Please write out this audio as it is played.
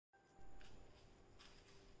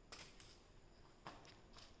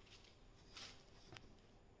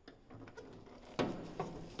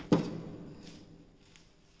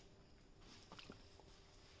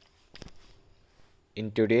In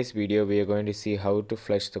today's video, we are going to see how to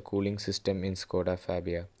flush the cooling system in Skoda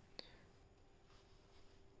Fabia.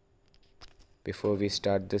 Before we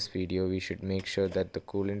start this video, we should make sure that the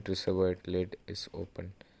coolant reservoir lid is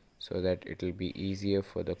open so that it will be easier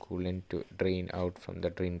for the coolant to drain out from the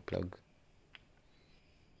drain plug.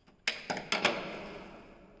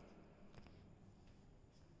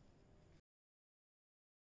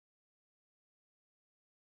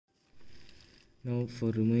 Now for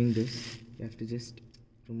removing this, you have to just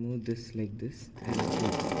remove this like this and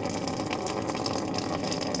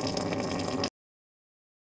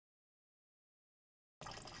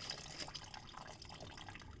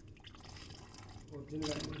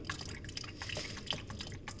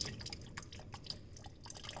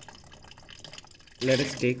let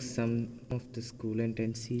us take some of this coolant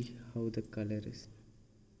and see how the color is.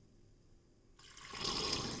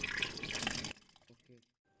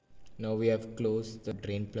 Now we have closed the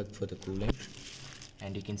drain plug for the coolant,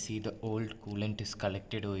 and you can see the old coolant is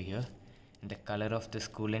collected over here, and the color of this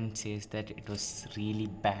coolant says that it was really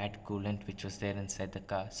bad coolant which was there inside the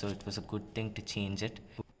car, so it was a good thing to change it.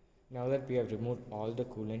 Now that we have removed all the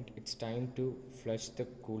coolant, it's time to flush the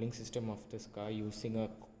cooling system of this car using a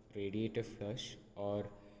radiator flush or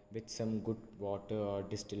with some good water or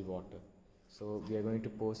distilled water. So we are going to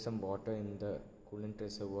pour some water in the coolant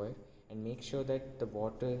reservoir and make sure that the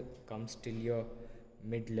water comes till your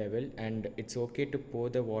mid level, and it's okay to pour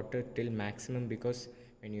the water till maximum because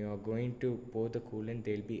when you are going to pour the coolant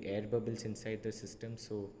there will be air bubbles inside the system,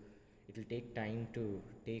 so it will take time to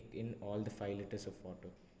take in all the 5 liters of water.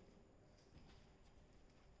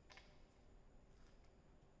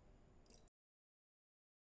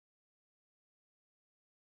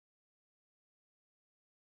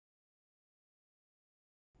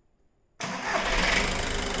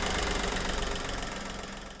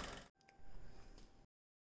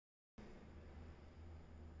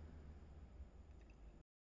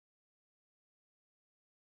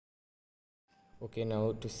 Okay,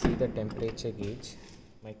 now to see the temperature gauge,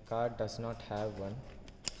 my car does not have one,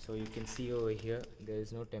 so you can see over here there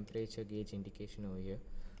is no temperature gauge indication over here,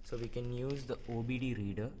 so we can use the OBD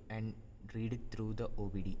reader and read it through the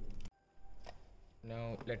OBD.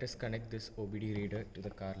 Now let us connect this OBD reader to the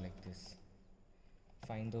car like this.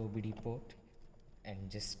 Find the OBD port and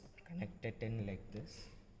just connect it in like this.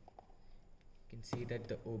 You can see that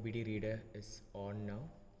the OBD reader is on now.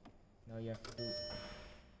 Now you have to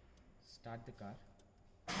start the car.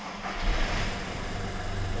 Put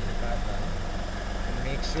the car down and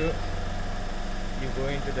make sure you go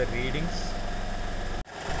into the readings.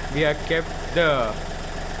 We have kept the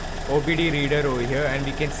OBD reader over here and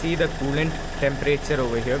we can see the coolant temperature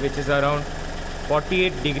over here, which is around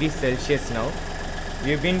 48 degrees Celsius now.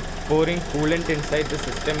 We've been pouring coolant inside the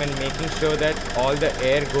system and making sure that all the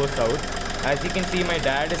air goes out. As you can see, my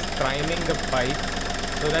dad is priming the pipe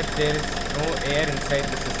so that there is no air inside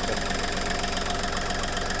the system.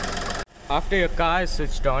 After your car is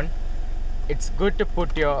switched on, it's good to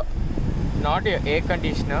put not your air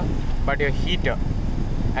conditioner but your heater.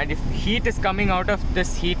 And if heat is coming out of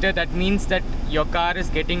this heater, that means that your car is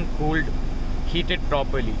getting heated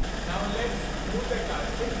properly. Now let's move the car.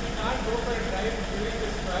 Since we can't go for a drive during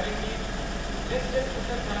this quarantine, let's just put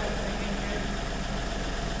the car in second gear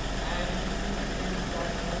and see the wheels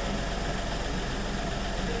start moving.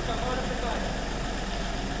 And just come out of the car.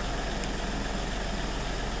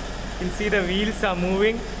 You can see the wheels are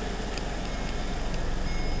moving,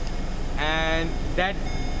 and that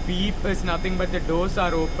beep is nothing but the doors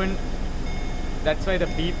are open. That's why the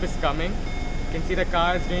beep is coming. You can see the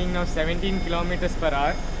car is doing now 17 kilometers per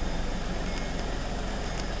hour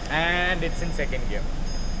and it's in second gear.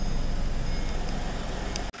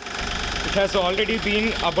 It has already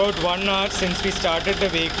been about 1 hour since we started the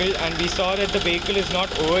vehicle and we saw that the vehicle is not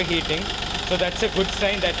overheating, so that's a good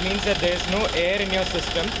sign. That means that there is no air in your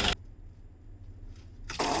system.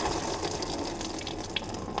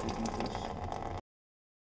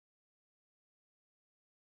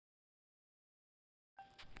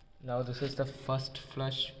 Now this is the first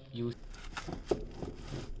flush used.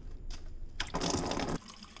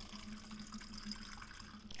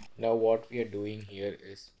 Now what we are doing here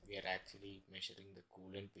is we are actually measuring the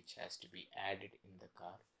coolant which has to be added in the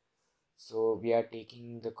car. So we are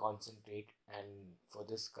taking the concentrate, and for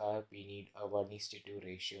this car we need a 1:2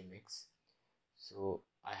 ratio mix. So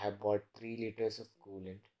I have bought 3 liters of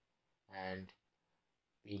coolant and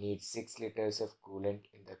we need 6 liters of coolant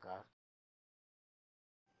in the car.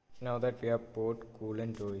 Now that we have poured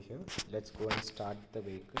coolant over here, let's go and start the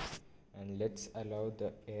vehicle and let's allow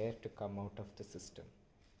the air to come out of the system.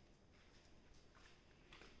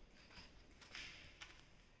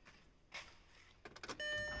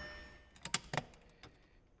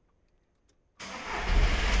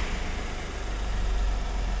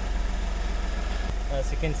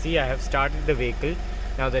 As you can see, I have started the vehicle.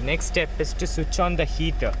 Now the next step is to switch on the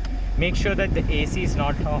heater. Make sure that the AC is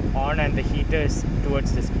not on and the heater is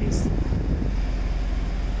towards this place.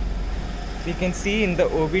 So you can see in the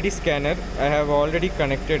OBD scanner, I have already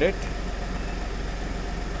connected it.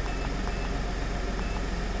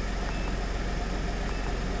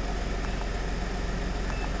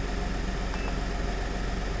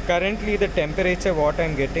 Currently the temperature what I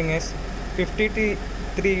am getting is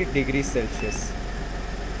 53 degrees Celsius.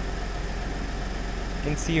 You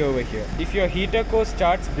can see over here. If your heater core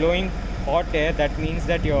starts blowing hot air, that means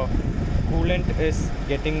that your coolant is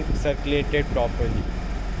getting circulated properly.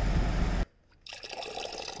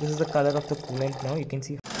 This is the color of the coolant now, you can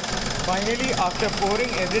see. Finally, after pouring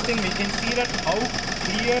everything, we can see that how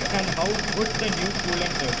clear and how good the new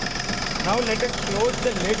coolant is. Now let us close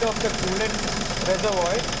the lid of the coolant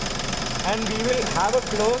reservoir and we will have a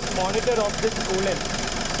close monitor of this coolant.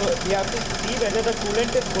 So we have to see whether the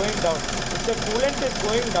coolant is going down. If the coolant is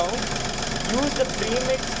going down, use the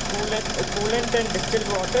pre-mixed coolant and distilled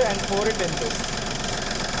water and pour it in this.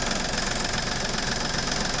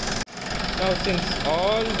 Now since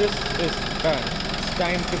all this is done, it's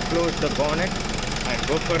time to close the bonnet and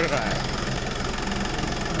go for a ride.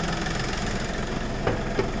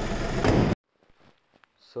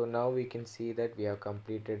 So now we can see that we have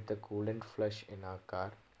completed the coolant flush in our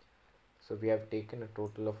car. So we have taken a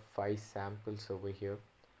total of 5 samples over here.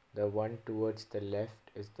 The one towards the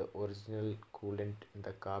left is the original coolant in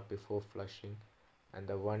the car before flushing, and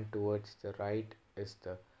the one towards the right is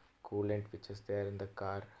the coolant which is there in the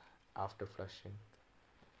car after flushing,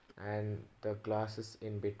 and the glasses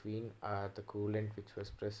in between are the coolant which was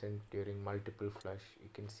present during multiple flush. You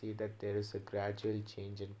can see that there is a gradual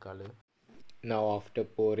change in color. Now after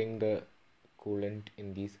pouring the coolant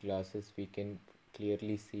in these glasses, we can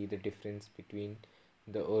clearly see the difference between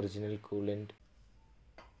the original coolant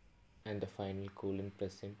and the final coolant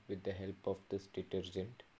present with the help of this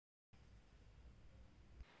detergent.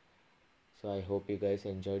 So I hope you guys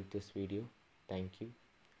enjoyed this video. Thank you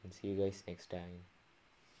and see you guys next time.